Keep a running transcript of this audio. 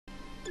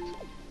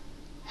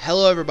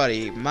Hello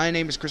everybody, my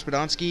name is Chris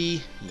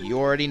Podonsky. You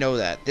already know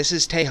that. This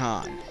is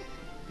Tehan.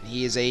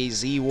 He is a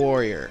Z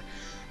Warrior.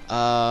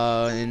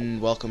 And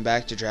welcome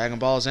back to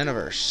Dragonball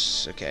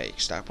Xenoverse. Okay,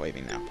 stop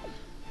waving now.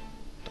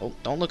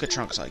 Don't look at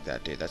Trunks like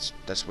that, dude.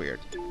 That's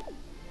weird.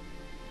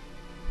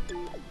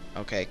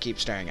 Okay, keep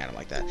staring at him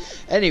like that.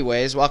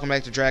 Anyways, welcome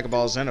back to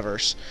Dragonball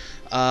Xenoverse.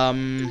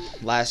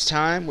 Last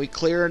time we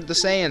cleared the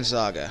Saiyan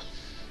Saga,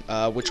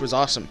 which was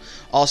awesome.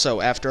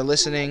 Also, after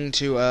listening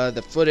to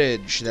the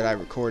footage that I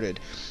recorded,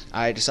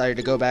 I decided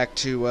to go back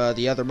to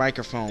the other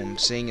microphone,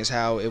 seeing as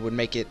how it would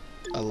make it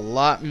a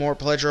lot more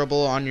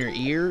pleasurable on your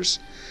ears.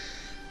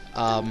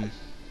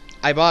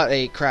 I bought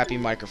a crappy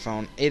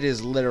microphone. It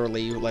is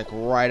literally like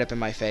right up in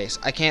my face.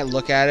 I can't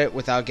look at it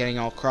without getting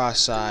all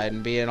cross-eyed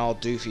and being all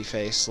doofy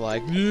face,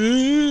 like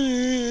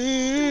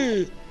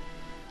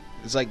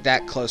it's like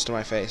that close to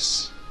my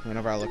face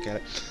whenever I look at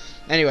it.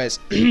 Anyways,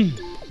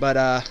 but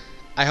I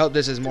hope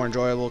this is more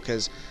enjoyable,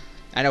 because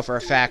I know for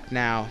a fact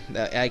now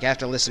that, like,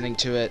 after listening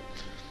to it,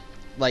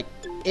 like,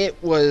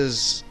 it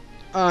was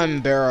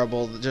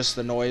unbearable, just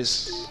the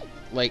noise,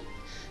 like,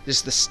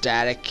 just the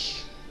static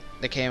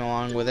that came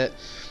along with it.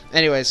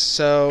 Anyways,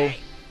 so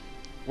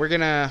we're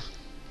gonna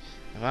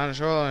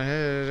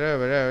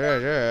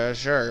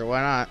sure,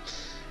 why not?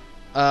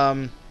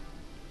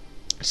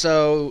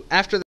 So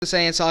after the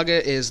Saiyan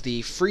Saga is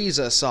the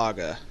Frieza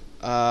Saga,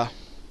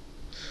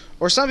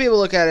 or some people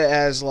look at it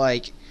as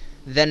like,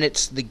 then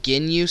it's the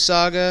Ginyu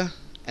Saga,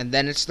 and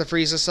then it's the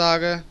Frieza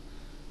Saga,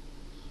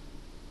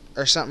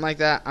 or something like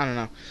that. I don't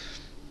know.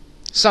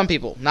 Some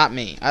people, not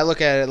me. I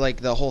look at it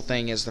like the whole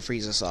thing is the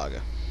Frieza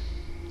Saga.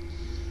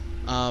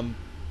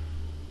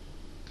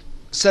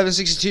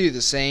 762,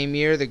 the same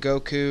year that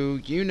Goku,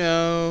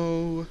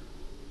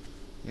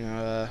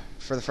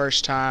 for the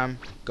first time,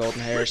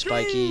 golden hair,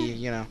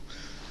 spiky,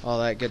 all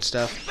that good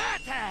stuff.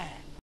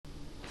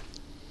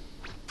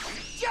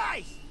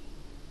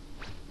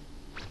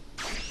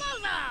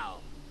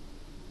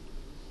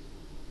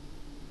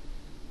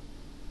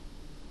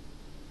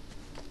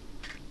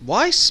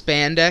 Why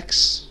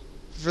spandex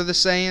for the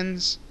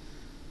Saiyans?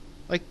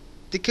 Like,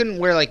 they couldn't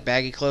wear like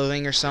baggy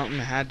clothing or something.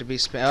 It had to be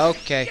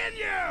okay.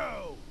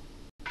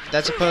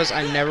 That's a pose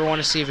I never want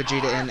to see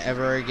Vegeta in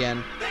ever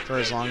again for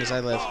as long as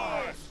I live.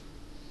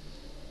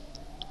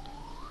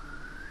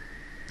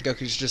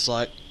 Goku's just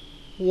like,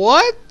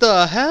 what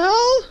the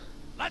hell?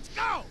 Let's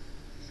go.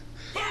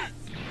 Yes.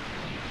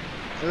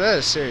 That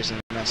is seriously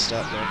messed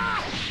up,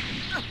 though.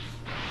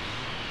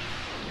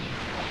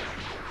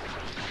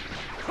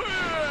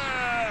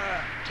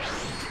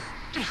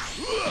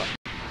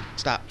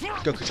 Stop.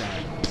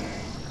 Goku-chan.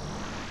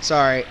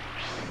 Sorry.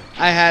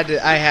 I had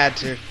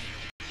to.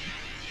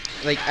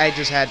 Like, I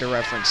just had to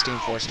reference Team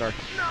 4-Star.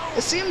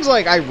 It seems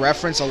like I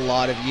reference a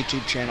lot of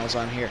YouTube channels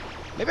on here.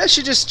 Maybe I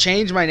should just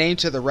change my name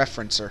to the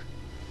Referencer.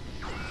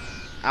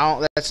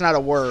 That's not a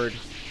word.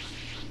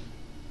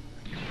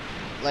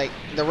 Like,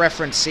 the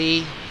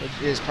referencee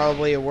is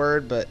probably a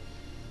word, but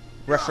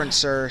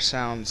Referencer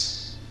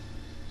sounds...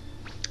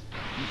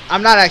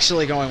 I'm not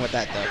actually going with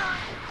that, though.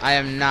 I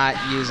am not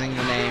using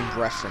the name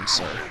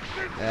Referencer.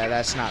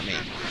 That's not me.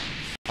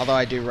 Although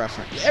I do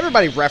reference...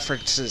 Everybody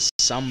references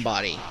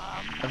somebody.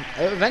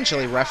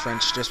 Eventually,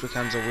 reference just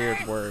becomes a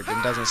weird word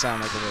and doesn't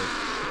sound like a word.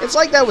 It's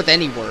like that with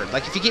any word.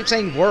 Like, if you keep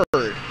saying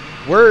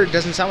word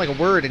doesn't sound like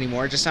a word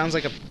anymore. It just sounds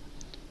like a...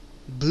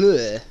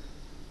 bleh.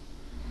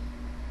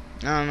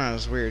 I don't know,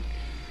 it's weird.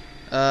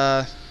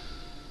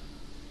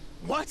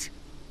 What?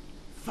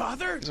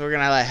 Father? So we're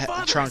gonna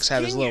let Trunks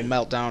have his little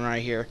meltdown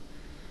right here.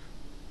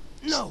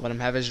 No. Let him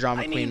have his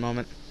drama queen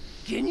moment.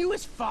 Ginyu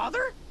is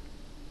father?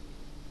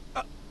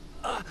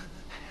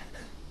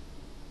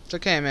 It's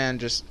okay, man.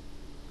 Just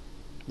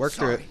work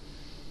through it.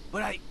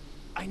 But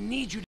I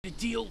need you to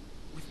deal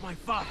with my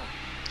father.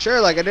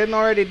 Sure, like I didn't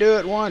already do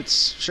it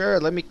once.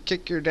 Sure, let me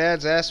kick your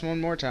dad's ass one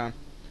more time.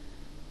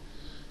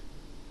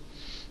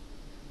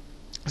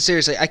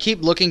 Seriously, I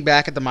keep looking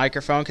back at the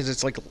microphone because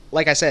it's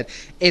like I said,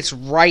 it's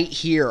right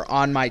here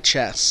on my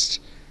chest.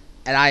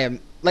 And I am,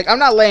 like, I'm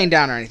not laying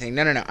down or anything.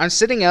 No. I'm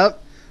sitting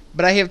up,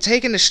 but I have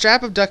taken a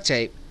strap of duct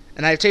tape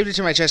and I have taped it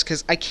to my chest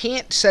because I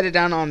can't set it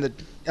down on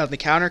the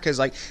counter because,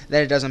 like,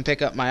 then it doesn't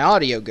pick up my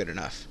audio good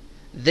enough.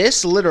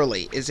 This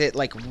literally is it,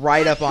 like,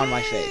 right up on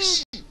my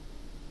face.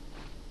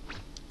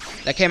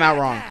 That came out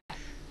wrong.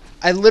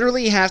 I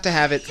literally have to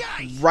have it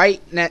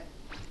right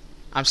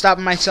I'm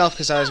stopping myself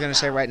because I was going to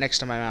say right next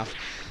to my mouth.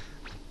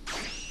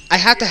 I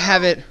have to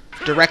have it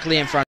directly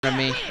in front of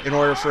me in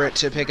order for it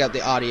to pick up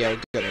the audio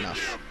good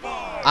enough.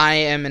 I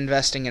am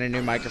investing in a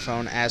new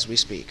microphone as we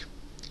speak.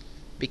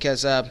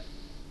 Because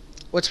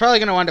what's probably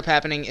going to wind up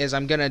happening is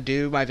I'm going to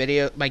do my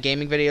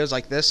gaming videos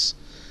like this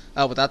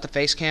without the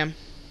face cam.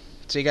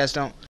 So you guys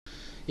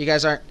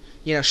aren't,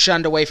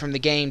 shunned away from the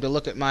game to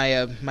look at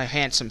my my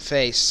handsome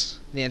face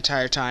the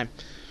entire time.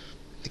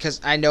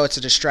 Because I know it's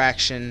a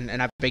distraction, and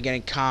I've been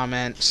getting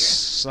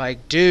comments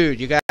like,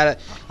 "Dude, you gotta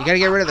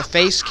get rid of the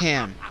face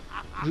cam.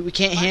 We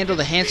can't handle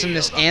the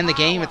handsomeness and the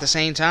game at the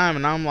same time."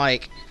 And I'm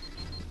like,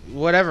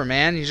 "Whatever,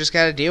 man. You just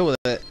gotta deal with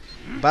it."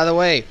 by the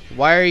way,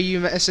 why are you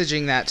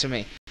messaging that to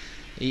me?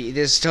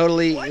 This is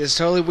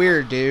totally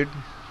weird, dude.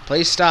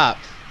 Please stop.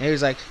 And he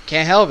was like,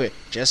 can't help it.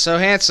 Just so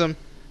handsome.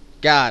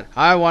 God,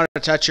 I want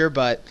to touch your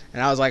butt.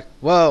 And I was like,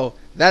 whoa,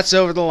 that's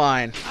over the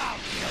line.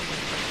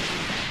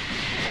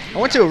 I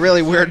went to a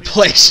really weird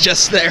place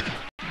just there.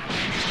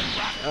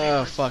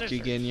 Oh, fuck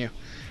you, Ginyu.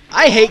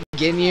 I hate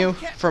Ginyu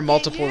for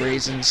multiple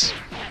reasons.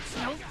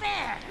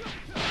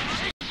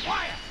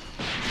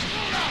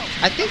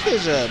 I think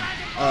there's a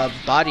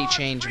body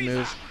change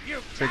move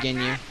for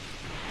Ginyu.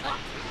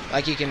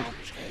 Like you can...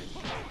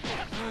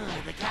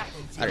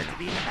 I don't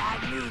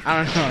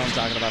know what I'm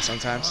talking about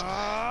sometimes.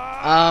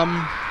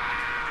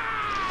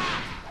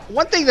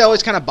 One thing that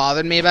always kind of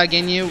bothered me about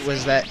Ginyu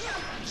was that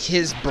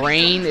his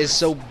brain is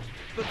so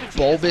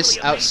bulbous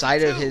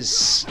outside of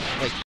his,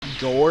 like,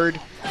 gourd.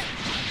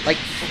 Like,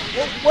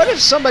 what if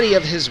somebody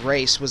of his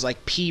race was,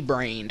 like,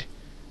 pea-brained?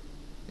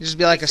 It'd just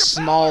be like a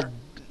small,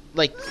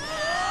 like,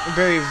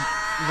 very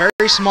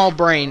small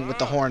brain with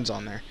the horns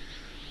on there.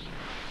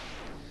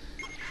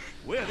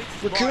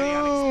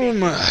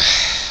 Recoome!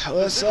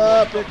 What's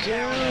up,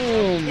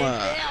 Recoome?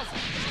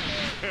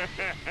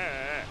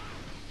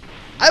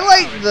 I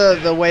like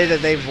the way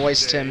that they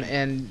voiced him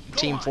in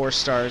Team 4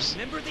 Stars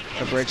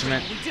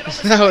abridgment.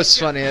 That was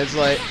funny. It's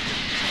like,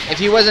 if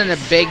he wasn't a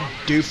big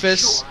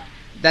doofus,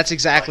 that's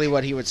exactly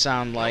what he would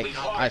sound like,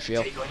 I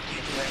feel.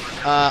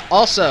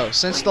 Also,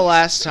 since the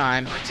last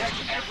time,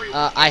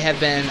 I have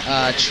been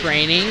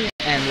training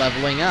and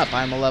leveling up.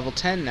 I'm a level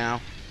 10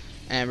 now,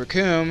 and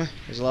Recoome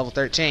is a level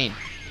 13.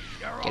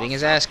 Getting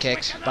his ass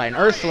kicked by an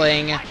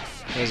Earthling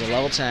who's a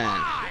level 10.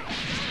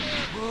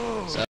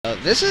 So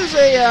this is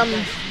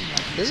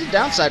a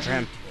downside for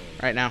him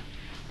right now.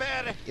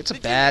 It's a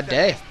bad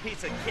day.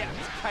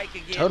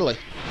 Totally.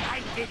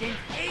 I didn't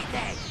eat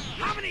it.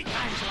 How many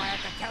times do I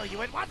have to tell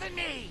you it wasn't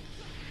me?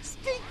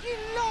 Stinky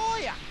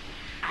lawyer.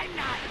 I'm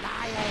not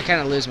lying. I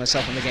kind of lose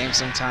myself in the game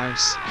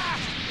sometimes.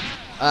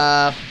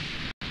 And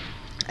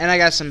I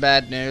got some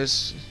bad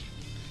news.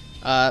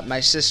 My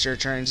sister,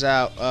 turns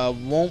out,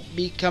 won't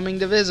be coming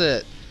to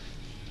visit.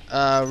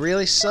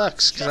 Really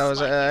sucks,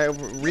 because I was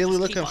really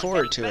looking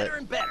forward to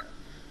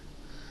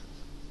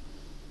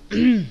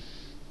it.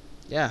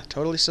 Yeah,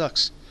 totally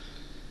sucks.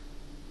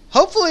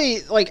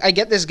 Hopefully, like, I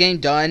get this game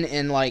done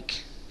in,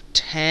 like,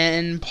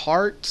 10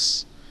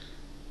 parts.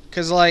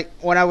 Because, like,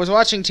 when I was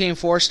watching Team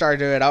 4 Star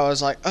do it, I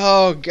was like,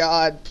 oh,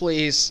 God,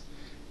 please.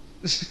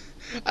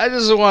 I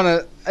just want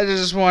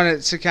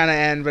it to kind of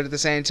end, but at the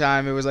same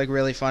time, it was, like,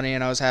 really funny,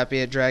 and I was happy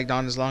it dragged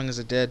on as long as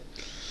it did.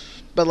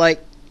 But,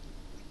 like,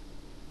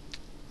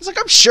 it's like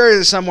I'm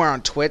sure somewhere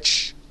on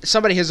Twitch,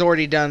 somebody has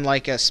already done,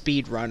 like, a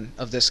speed run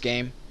of this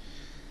game.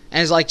 And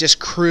has, like, just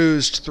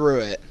cruised through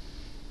it.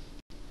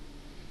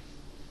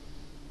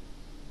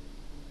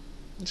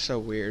 It's so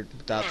weird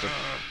without the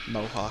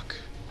mohawk.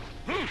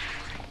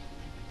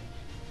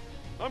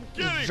 I'm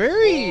getting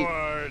very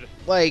bored.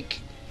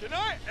 Like, Can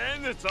I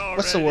end this already?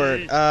 what's the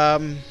word?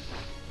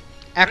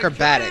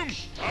 Acrobatic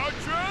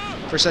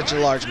for such a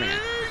large man.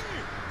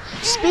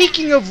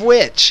 Speaking of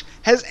which,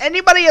 has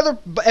anybody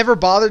ever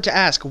bothered to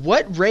ask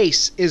what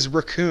race is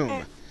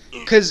Recoome?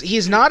 Because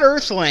he's not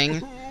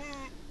Earthling.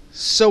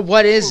 So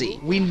what is he?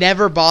 We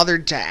never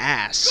bothered to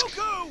ask.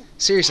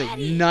 Seriously,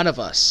 none of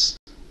us.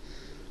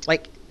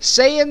 Like,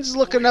 Saiyans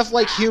look enough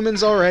like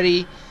humans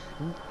already.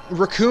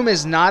 Recoome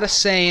is not a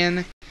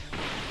Saiyan.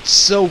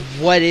 So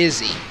what is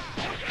he?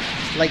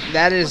 Like,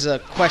 that is a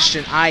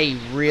question I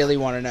really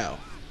want to know.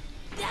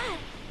 Dad,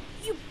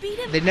 you beat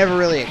him. They never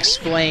really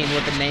explain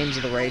what the names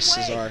of the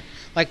races are.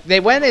 Like, they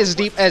went as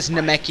deep as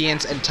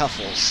Namekians and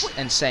Tuffles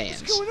and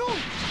Saiyans. What's going on?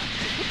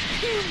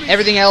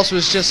 Everything else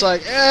was just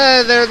like,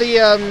 they're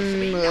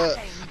the,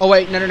 oh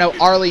wait, no,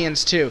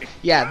 Arlians too.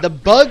 Yeah, the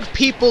bug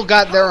people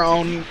got their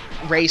own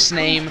race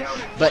name,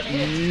 but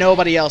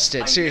nobody else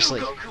did,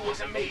 seriously.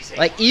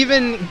 Like,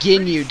 even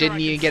Ginyu didn't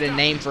even get a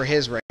name for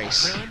his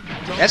race.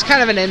 That's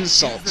kind of an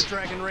insult. The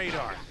Dragon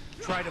Radar.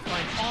 Try to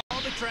find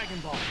all the Dragon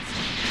Balls.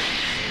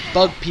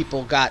 Bug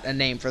people got a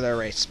name for their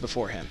race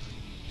before him.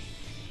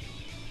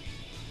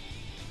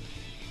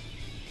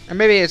 Or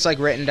maybe it's like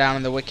written down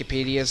in the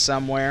Wikipedia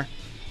somewhere.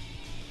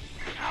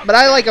 But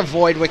I like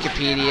avoid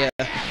Wikipedia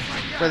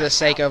for the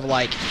sake of,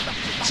 like,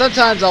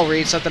 sometimes I'll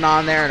read something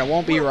on there and it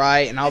won't be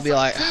right, and I'll be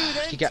like,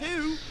 you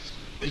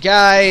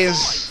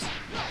guys,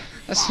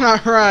 that's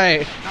not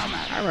right.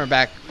 I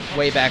remember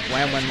way back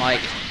when like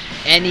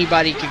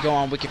anybody could go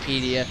on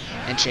Wikipedia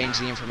and change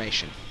the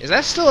information. Is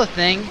that still a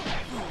thing?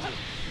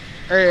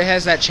 Or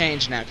has that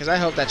changed now? Because I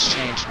hope that's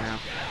changed now.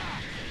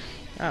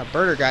 Ah,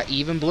 Birder got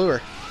even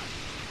bluer.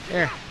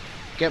 Here,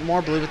 get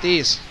more blue with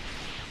these.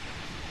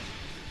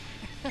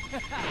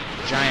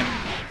 Giant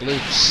blue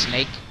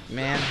snake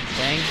man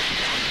thing.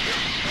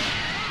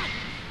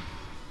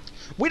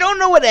 We don't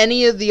know what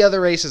any of the other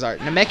races are.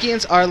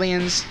 Namekians,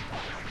 Arlians,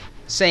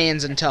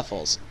 Saiyans, and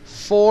Tuffles.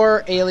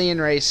 4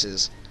 alien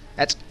races.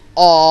 That's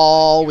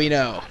all we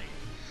know.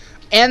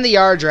 And the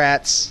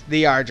Yardrats.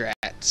 The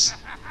Yardrats.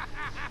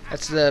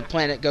 That's the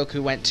planet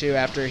Goku went to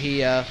after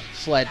he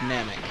fled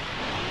Namek.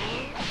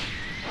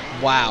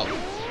 Wow.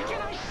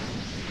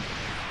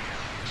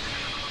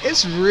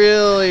 It's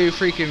really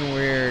freaking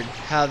weird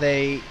how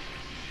they...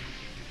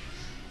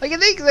 Like, I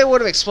think they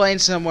would have explained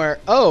somewhere,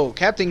 oh,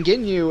 Captain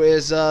Ginyu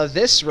is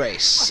this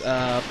race,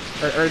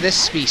 or this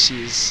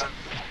species.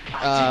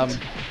 Yeah,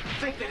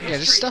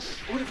 just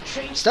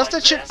stuff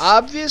that should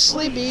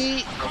obviously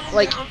be,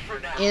 like,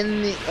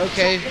 in the...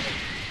 Okay.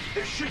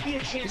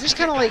 It's just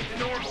kind of like...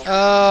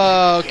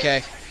 Oh,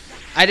 okay.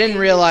 I didn't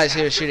realize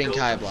he was shooting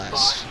Kai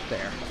Blast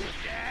there.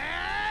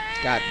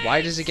 God,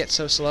 why does it get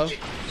so slow?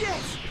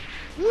 Yes!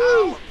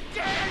 Woo! How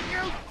dare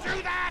you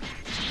do that?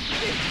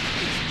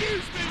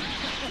 Excuse me!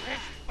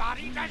 This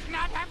body does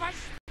not have a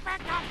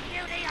speck of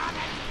beauty on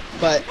it!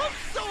 But,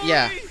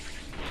 yeah.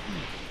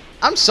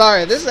 I'm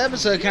sorry, this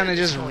episode kind of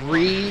just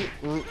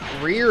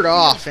reared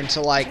off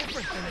into, like,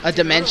 a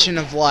dimension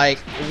of, like,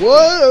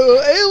 whoa,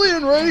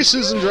 alien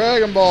races in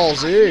Dragon Ball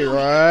Z,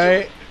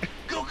 right?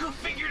 Goku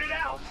figured it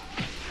out.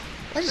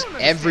 Why does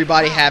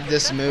everybody have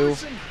this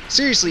move?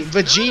 Seriously,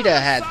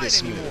 Vegeta had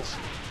this move.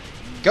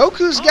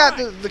 Goku's got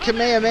the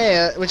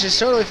Kamehameha, which is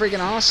totally freaking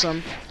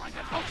awesome.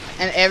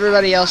 And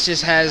everybody else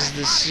just has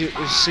the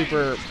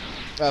super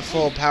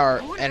full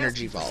power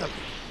energy ball.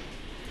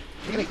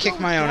 I'm gonna kick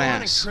my own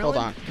ass. Hold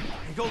on.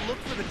 Go look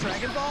for the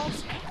Dragon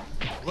Balls?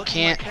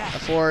 Can't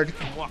afford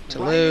to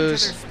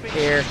lose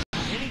here.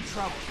 Any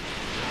trouble? I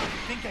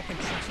think I can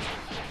trust you.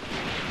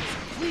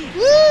 Please.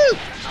 Woo!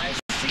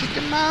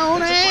 Kicking my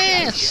own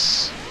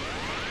ass.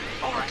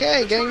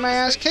 Okay, getting my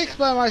ass kicked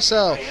by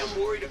myself. I am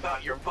worried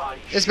about your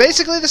body. It's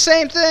basically the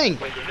same thing.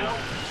 But you know,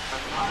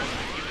 I'm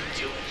positive you can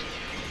do it.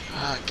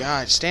 Oh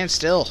God, stand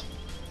still.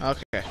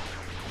 Okay.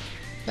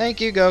 Thank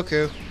you,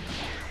 Goku.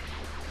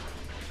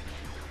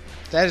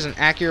 That is an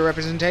accurate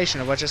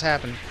representation of what just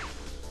happened.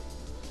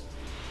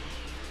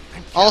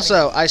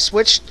 Also, I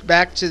switched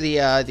back to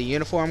the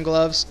uniform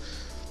gloves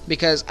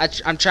because I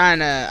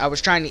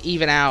was trying to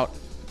even out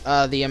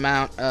the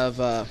amount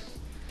of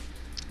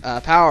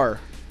power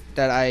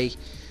that I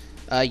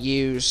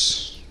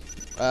use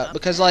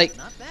because, like,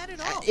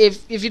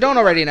 if you don't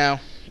already know,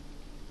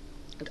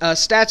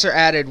 stats are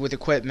added with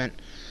equipment,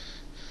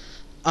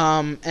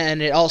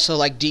 and it also,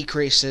 like,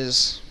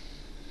 decreases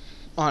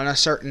on a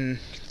certain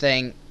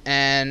thing.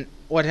 And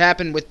what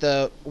happened with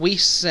the Wii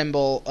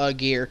symbol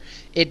gear,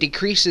 it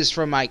decreases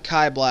from my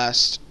Kai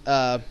Blast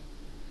thingaroonie,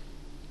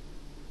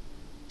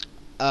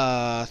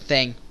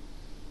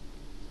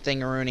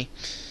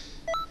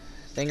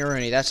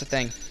 that's a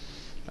thing,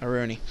 a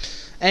Rooney.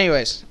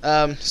 Anyways,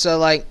 so,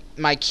 like,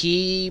 my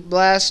Ki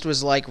Blast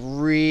was, like,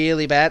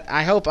 really bad.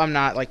 I hope I'm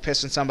not, like,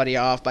 pissing somebody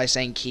off by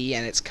saying Ki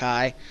and it's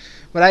Kai,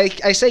 but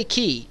I say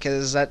Ki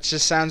because that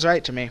just sounds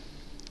right to me.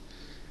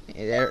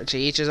 To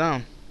each his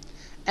own.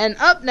 And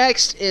up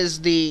next is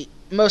the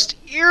most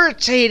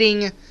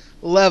irritating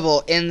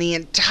level in the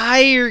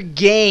entire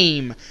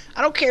game.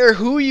 I don't care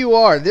who you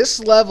are.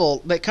 This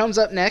level that comes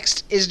up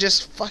next is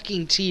just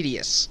fucking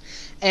tedious.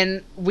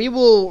 And we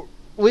will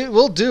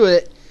do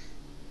it,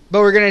 but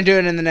we're going to do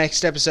it in the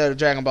next episode of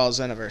Dragon Ball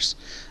Xenoverse.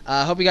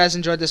 Hope you guys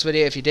enjoyed this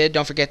video. If you did,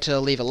 don't forget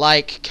to leave a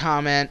like,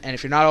 comment, and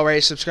if you're not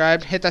already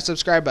subscribed, hit that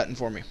subscribe button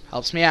for me.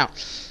 Helps me out.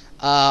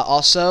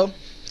 Also,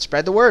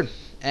 spread the word.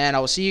 And I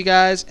will see you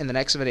guys in the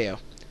next video.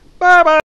 Bye-bye!